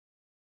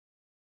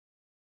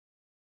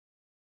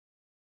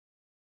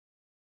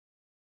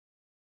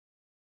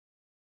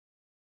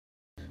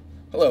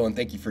Hello and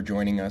thank you for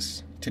joining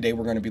us. Today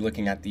we're going to be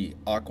looking at the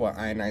Aqua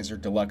Ionizer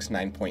Deluxe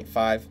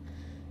 9.5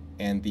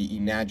 and the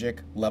Enagic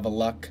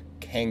Leveluk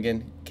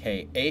Kangen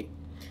K8.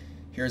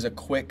 Here's a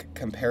quick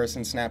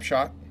comparison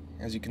snapshot.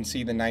 As you can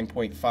see, the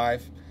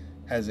 9.5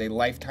 has a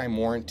lifetime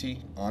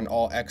warranty on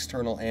all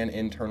external and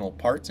internal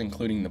parts,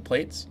 including the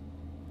plates.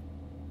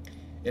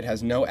 It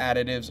has no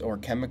additives or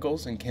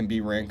chemicals and can be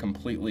ran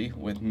completely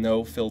with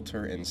no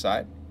filter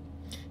inside.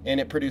 And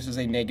it produces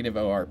a negative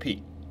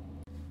ORP.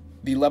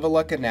 The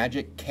Leveluk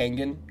Enagic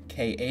Kangen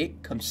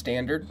K8 comes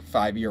standard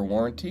 5-year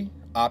warranty,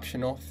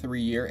 optional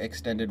 3-year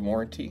extended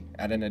warranty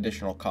at an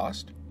additional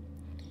cost.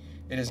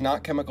 It is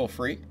not chemical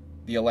free.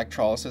 The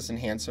electrolysis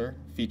enhancer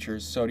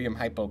features sodium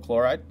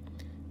hypochlorite,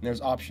 and there's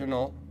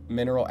optional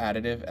mineral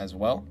additive as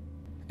well.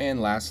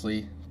 And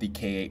lastly, the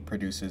K8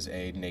 produces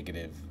a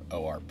negative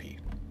ORP.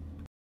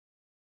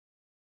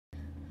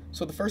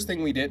 So the first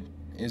thing we did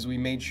is we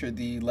made sure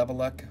the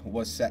Leveluk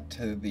was set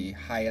to the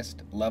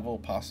highest level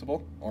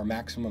possible, or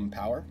maximum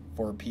power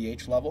for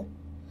pH level.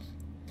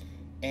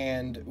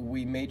 And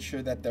we made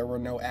sure that there were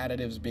no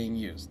additives being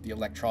used. The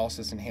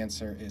electrolysis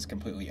enhancer is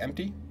completely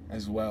empty,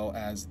 as well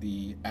as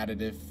the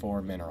additive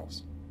for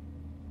minerals.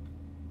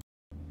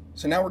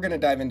 So now we're going to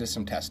dive into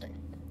some testing.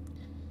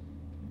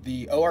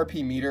 The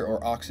ORP meter,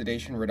 or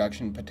oxidation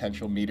reduction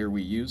potential meter,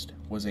 we used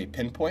was a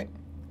Pinpoint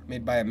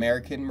made by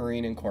American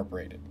Marine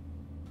Incorporated.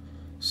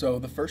 So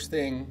the first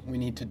thing we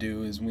need to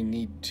do is we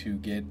need to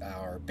get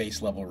our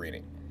base level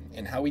reading.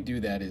 And how we do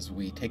that is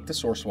we take the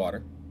source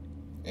water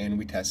and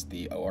we test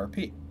the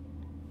ORP.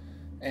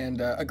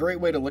 And a great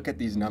way to look at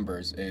these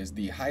numbers is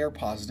the higher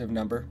positive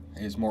number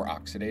is more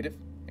oxidative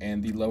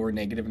and the lower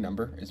negative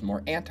number is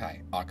more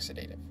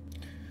antioxidative.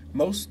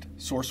 Most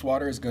source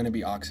water is going to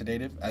be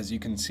oxidative. As you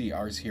can see,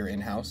 ours here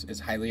in-house is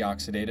highly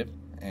oxidative.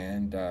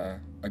 And a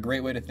great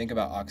way to think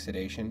about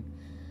oxidation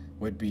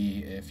would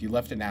be if you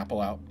left an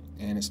apple out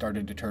and it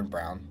started to turn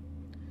brown,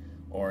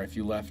 or if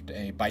you left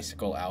a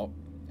bicycle out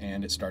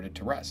and it started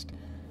to rust.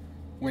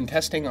 When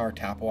testing our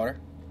tap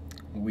water,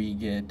 we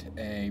get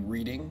a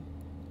reading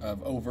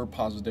of over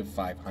positive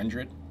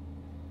 500,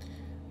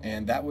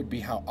 and that would be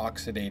how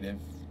oxidative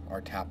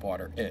our tap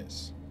water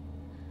is.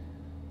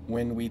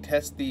 When we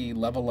test the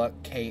Leveluk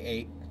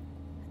K8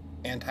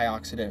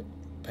 antioxidant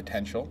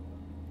potential,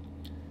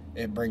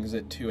 it brings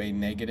it to a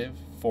negative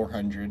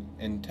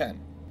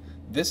 410.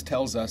 This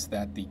tells us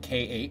that the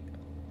K8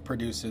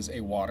 produces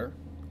a water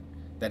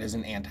that is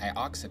an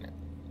antioxidant.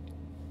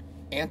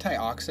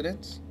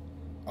 Antioxidants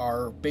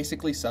are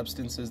basically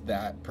substances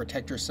that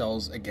protect your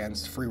cells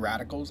against free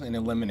radicals and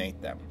eliminate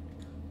them,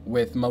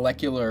 with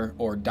molecular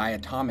or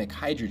diatomic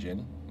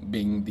hydrogen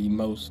being the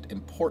most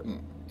important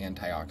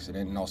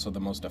antioxidant and also the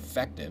most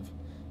effective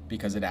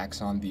because it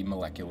acts on the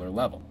molecular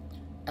level.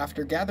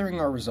 After gathering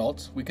our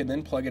results, we can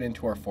then plug it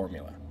into our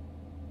formula.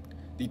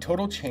 The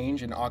total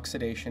change in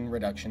oxidation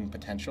reduction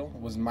potential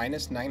was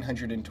minus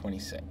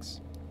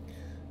 926.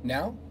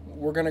 Now,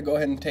 we're going to go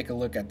ahead and take a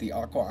look at the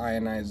Aqua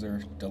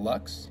Ionizer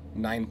Deluxe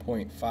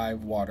 9.5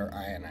 Water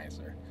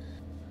Ionizer.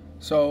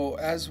 So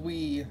as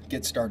we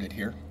get started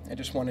here, I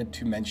just wanted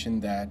to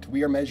mention that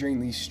we are measuring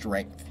the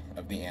strength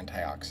of the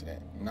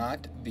antioxidant,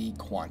 not the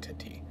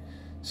quantity.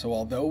 So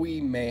although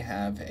we may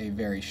have a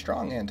very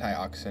strong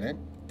antioxidant,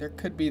 there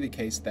could be the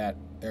case that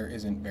there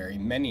isn't very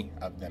many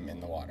of them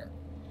in the water.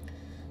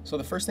 So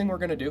the first thing we're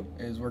going to do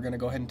is we're going to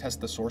go ahead and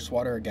test the source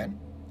water again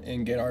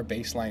and get our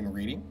baseline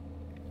reading.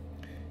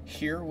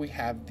 Here we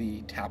have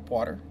the tap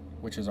water,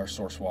 which is our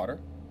source water,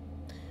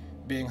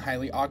 being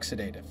highly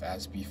oxidative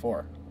as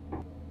before.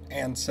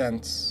 And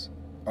since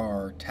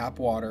our tap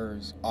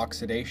water's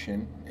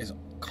oxidation is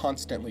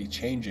constantly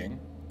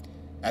changing,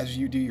 as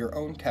you do your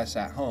own tests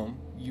at home,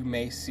 you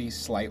may see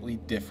slightly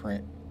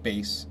different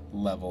base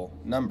level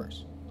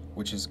numbers,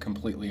 which is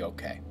completely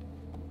okay.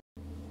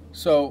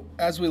 So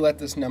as we let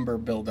this number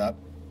build up,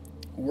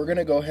 we're going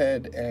to go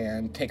ahead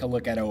and take a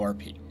look at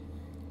ORP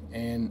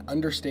and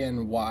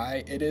understand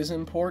why it is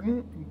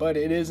important, but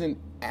it isn't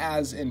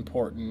as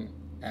important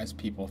as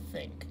people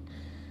think.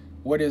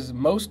 What is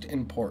most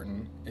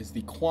important is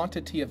the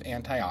quantity of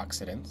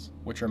antioxidants,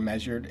 which are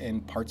measured in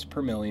parts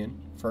per million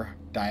for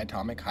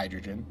diatomic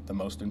hydrogen, the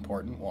most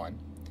important one,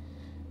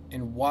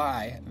 and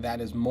why that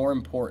is more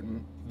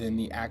important than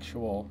the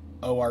actual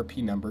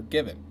ORP number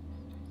given.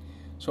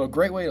 So a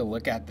great way to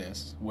look at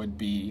this would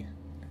be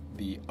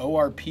the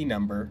ORP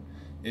number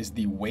is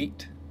the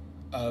weight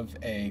of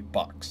a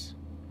box.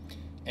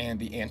 And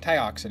the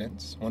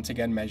antioxidants, once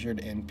again measured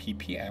in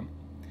ppm,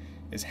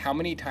 is how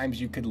many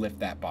times you could lift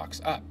that box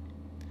up.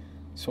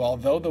 So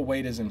although the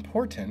weight is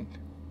important,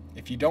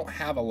 if you don't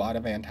have a lot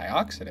of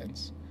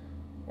antioxidants,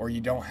 or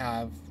you don't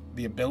have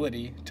the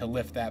ability to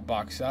lift that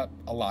box up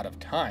a lot of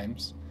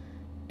times,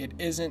 it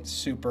isn't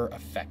super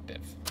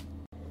effective.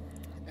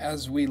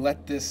 As we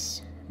let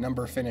this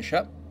number finish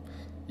up,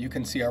 you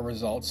can see our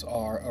results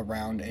are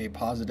around a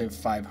positive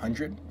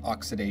 500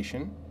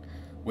 oxidation,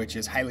 which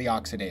is highly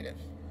oxidative,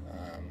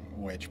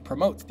 which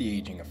promotes the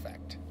aging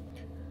effect.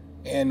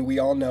 And we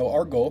all know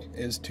our goal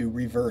is to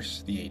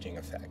reverse the aging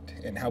effect.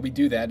 And how we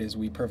do that is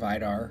we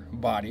provide our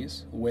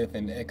bodies with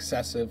an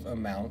excessive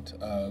amount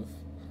of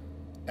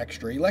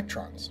extra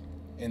electrons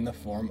in the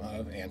form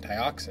of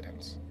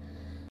antioxidants.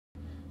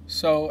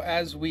 So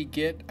as we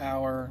get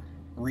our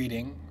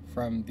reading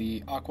from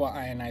the Aqua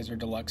Ionizer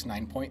Deluxe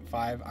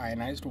 9.5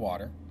 ionized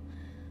water,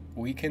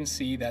 we can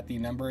see that the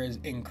number is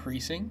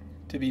increasing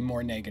to be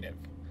more negative,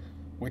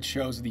 which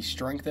shows the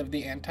strength of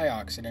the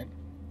antioxidant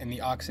and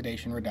the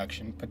oxidation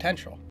reduction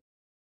potential.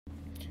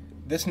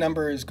 This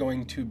number is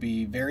going to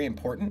be very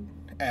important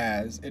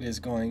as it is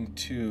going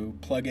to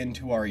plug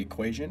into our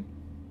equation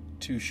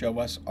to show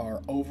us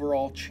our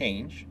overall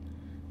change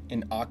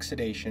in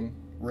oxidation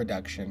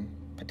reduction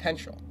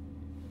potential.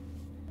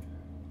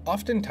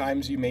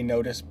 Oftentimes you may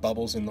notice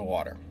bubbles in the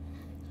water,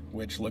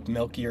 which look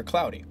milky or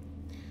cloudy.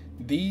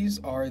 These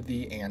are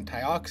the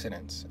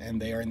antioxidants,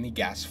 and they are in the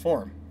gas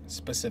form,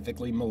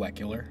 specifically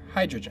molecular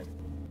hydrogen.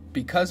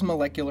 Because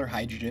molecular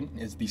hydrogen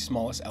is the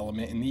smallest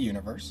element in the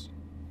universe,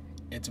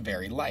 it's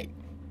very light,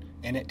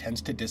 and it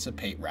tends to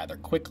dissipate rather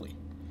quickly.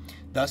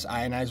 Thus,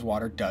 ionized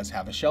water does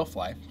have a shelf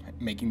life,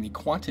 making the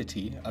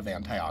quantity of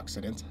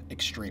antioxidants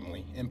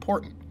extremely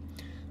important.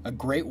 A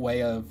great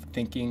way of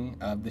thinking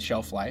of the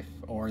shelf life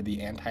or the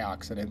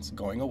antioxidants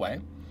going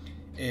away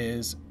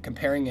is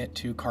comparing it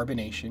to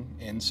carbonation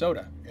in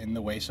soda, in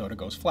the way soda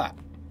goes flat.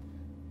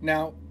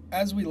 Now,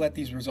 as we let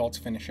these results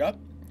finish up,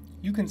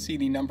 you can see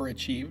the number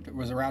achieved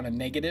was around a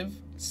negative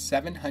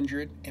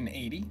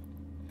 780,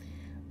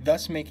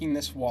 thus making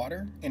this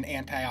water an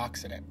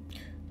antioxidant.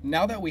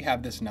 Now that we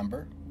have this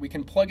number, we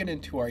can plug it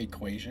into our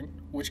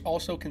equation, which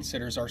also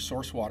considers our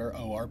source water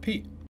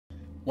ORP.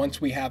 Once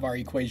we have our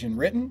equation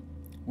written,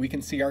 we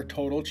can see our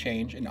total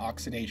change in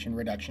oxidation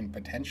reduction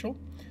potential,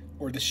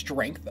 or the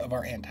strength of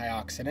our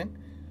antioxidant,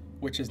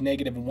 which is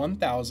negative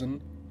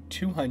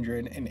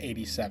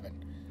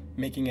 1,287,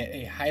 making it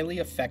a highly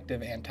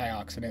effective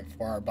antioxidant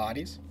for our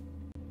bodies,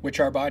 which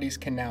our bodies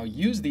can now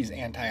use these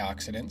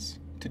antioxidants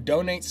to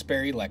donate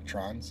spare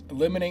electrons,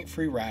 eliminate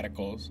free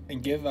radicals,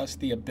 and give us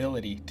the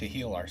ability to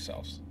heal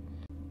ourselves.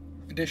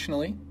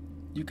 Additionally,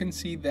 you can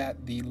see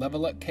that the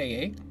Leveluk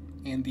K8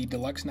 and the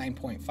Deluxe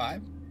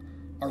 9.5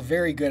 are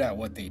very good at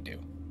what they do.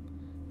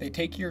 They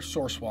take your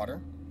source water,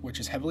 which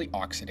is heavily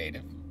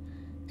oxidative,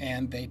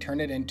 and they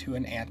turn it into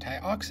an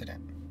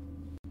antioxidant.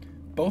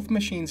 Both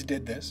machines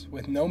did this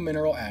with no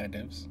mineral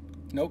additives,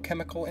 no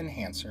chemical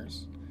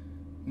enhancers,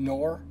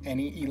 nor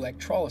any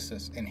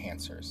electrolysis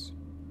enhancers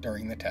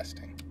during the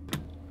testing.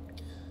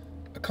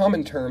 A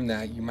common term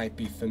that you might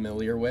be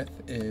familiar with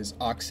is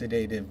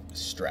oxidative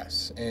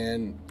stress.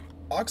 And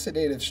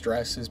oxidative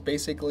stress is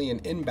basically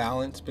an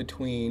imbalance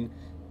between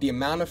the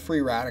amount of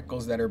free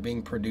radicals that are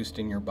being produced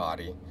in your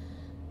body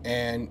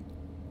and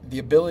the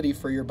ability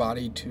for your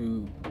body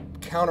to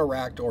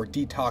counteract or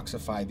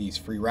detoxify these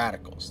free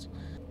radicals.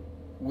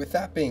 With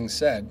that being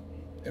said,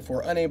 if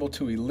we're unable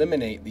to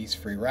eliminate these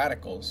free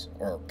radicals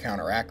or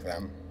counteract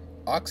them,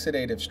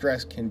 oxidative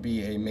stress can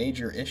be a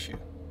major issue.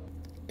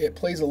 It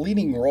plays a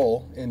leading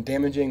role in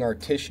damaging our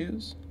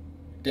tissues,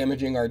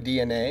 damaging our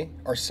DNA,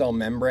 our cell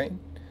membrane,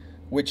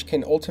 which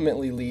can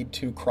ultimately lead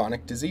to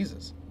chronic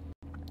diseases.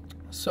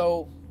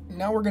 So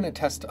now we're going to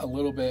test a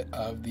little bit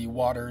of the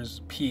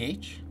water's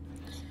pH.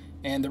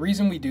 And the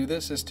reason we do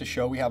this is to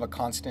show we have a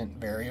constant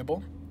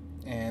variable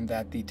and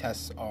that the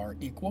tests are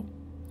equal.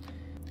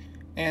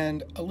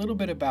 And a little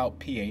bit about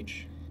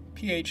pH.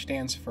 pH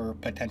stands for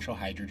potential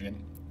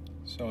hydrogen.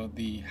 So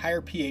the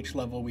higher pH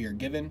level we are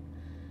given,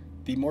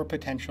 the more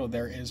potential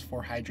there is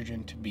for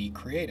hydrogen to be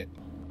created.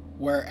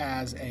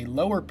 Whereas a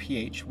lower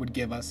pH would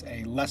give us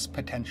a less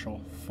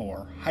potential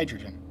for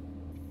hydrogen.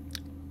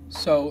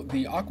 So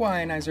the Aqua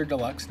Ionizer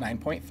Deluxe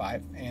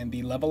 9.5 and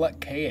the Leveluk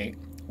K8,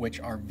 which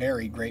are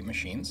very great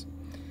machines,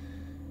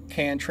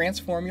 can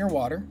transform your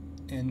water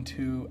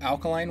into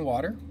alkaline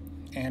water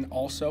and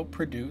also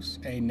produce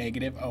a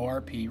negative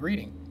ORP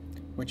reading,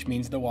 which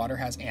means the water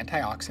has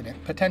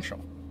antioxidant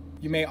potential.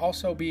 You may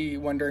also be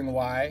wondering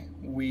why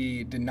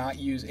we did not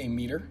use a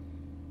meter,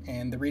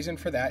 and the reason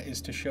for that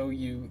is to show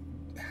you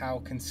how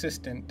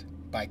consistent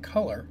by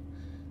color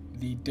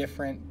the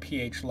different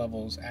pH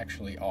levels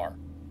actually are.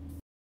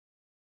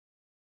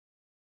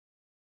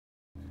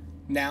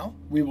 Now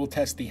we will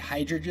test the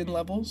hydrogen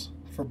levels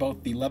for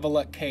both the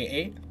Leveluk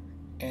K8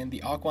 and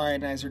the Aqua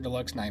Ionizer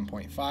Deluxe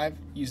 9.5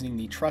 using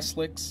the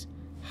Trustlex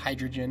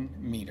hydrogen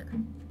meter.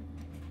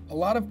 A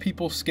lot of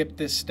people skip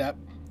this step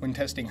when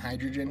testing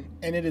hydrogen,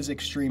 and it is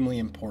extremely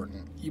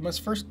important. You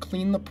must first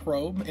clean the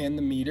probe and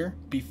the meter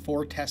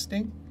before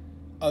testing,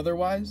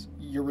 otherwise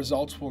your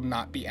results will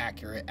not be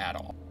accurate at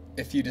all.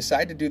 If you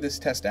decide to do this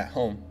test at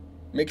home,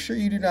 make sure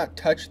you do not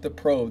touch the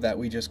probe that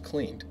we just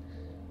cleaned.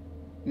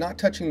 Not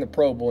touching the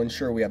probe will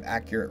ensure we have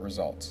accurate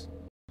results.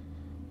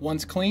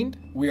 Once cleaned,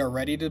 we are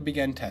ready to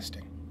begin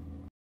testing.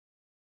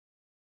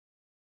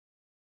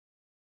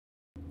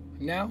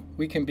 Now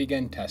we can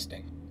begin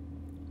testing.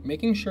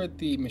 Making sure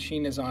the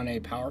machine is on a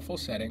powerful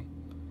setting,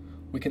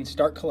 we can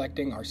start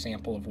collecting our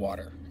sample of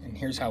water, and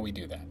here's how we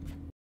do that.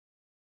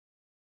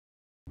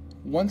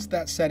 Once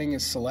that setting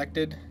is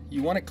selected,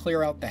 you want to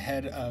clear out the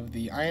head of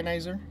the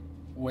ionizer,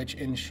 which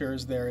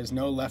ensures there is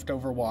no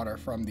leftover water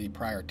from the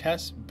prior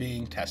test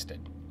being tested.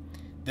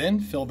 Then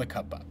fill the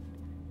cup up.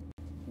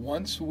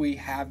 Once we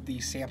have the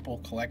sample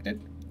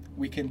collected,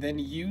 we can then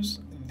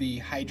use the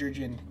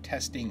hydrogen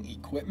testing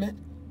equipment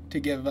to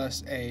give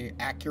us an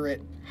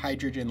accurate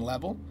hydrogen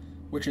level,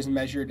 which is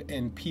measured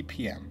in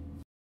ppm.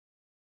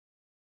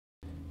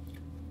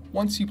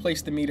 Once you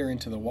place the meter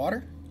into the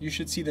water, you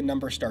should see the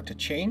number start to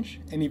change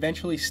and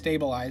eventually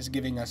stabilize,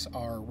 giving us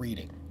our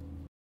reading.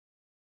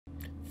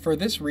 For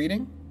this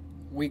reading,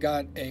 we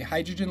got a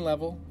hydrogen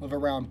level of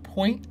around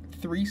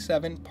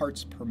 0.37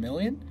 parts per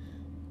million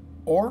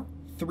or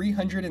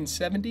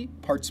 370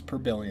 parts per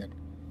billion.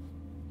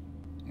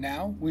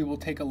 Now we will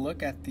take a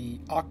look at the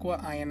Aqua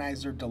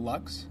Ionizer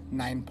Deluxe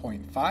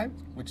 9.5,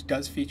 which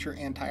does feature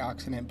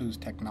antioxidant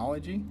boost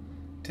technology,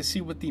 to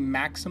see what the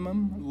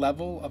maximum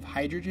level of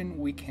hydrogen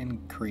we can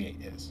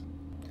create is.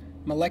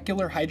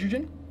 Molecular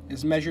hydrogen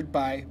is measured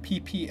by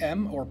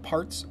ppm, or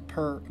parts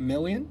per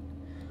million,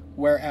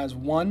 whereas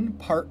 1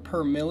 part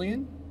per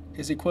million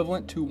is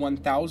equivalent to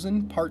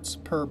 1,000 parts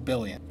per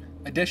billion.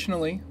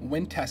 Additionally,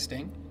 when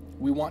testing,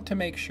 we want to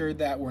make sure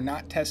that we're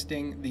not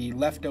testing the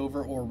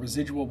leftover or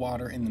residual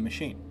water in the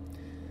machine.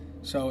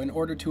 So in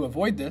order to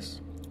avoid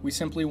this, we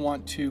simply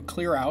want to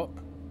clear out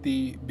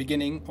the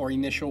beginning or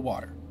initial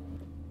water.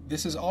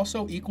 This is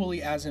also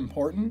equally as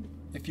important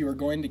if you are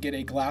going to get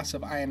a glass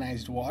of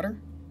ionized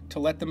water, to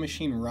let the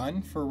machine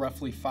run for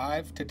roughly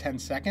 5 to 10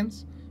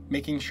 seconds,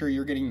 making sure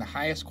you're getting the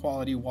highest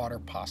quality water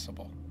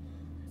possible.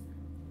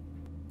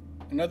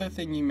 Another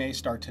thing you may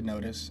start to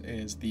notice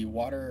is the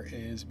water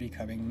is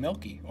becoming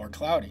milky or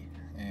cloudy,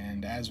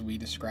 and as we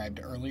described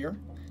earlier,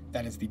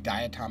 that is the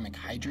diatomic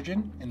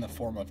hydrogen in the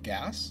form of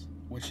gas,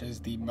 which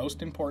is the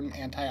most important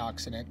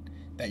antioxidant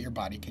that your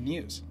body can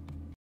use.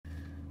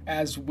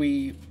 As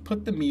we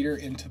put the meter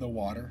into the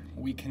water,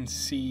 we can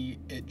see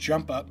it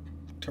jump up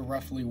to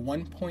roughly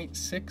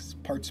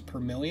 1.6 parts per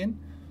million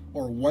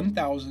or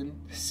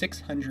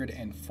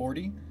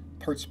 1,640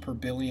 parts per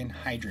billion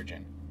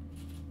hydrogen.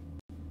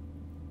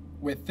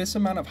 With this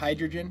amount of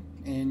hydrogen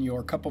in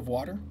your cup of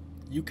water,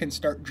 you can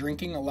start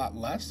drinking a lot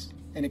less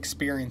and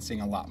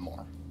experiencing a lot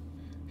more.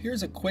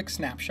 Here's a quick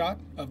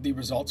snapshot of the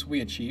results we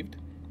achieved.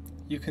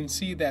 You can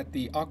see that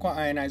the Aqua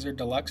Ionizer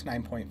Deluxe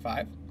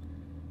 9.5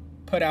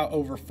 put out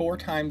over 4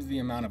 times the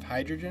amount of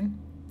hydrogen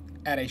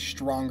at a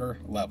stronger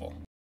level.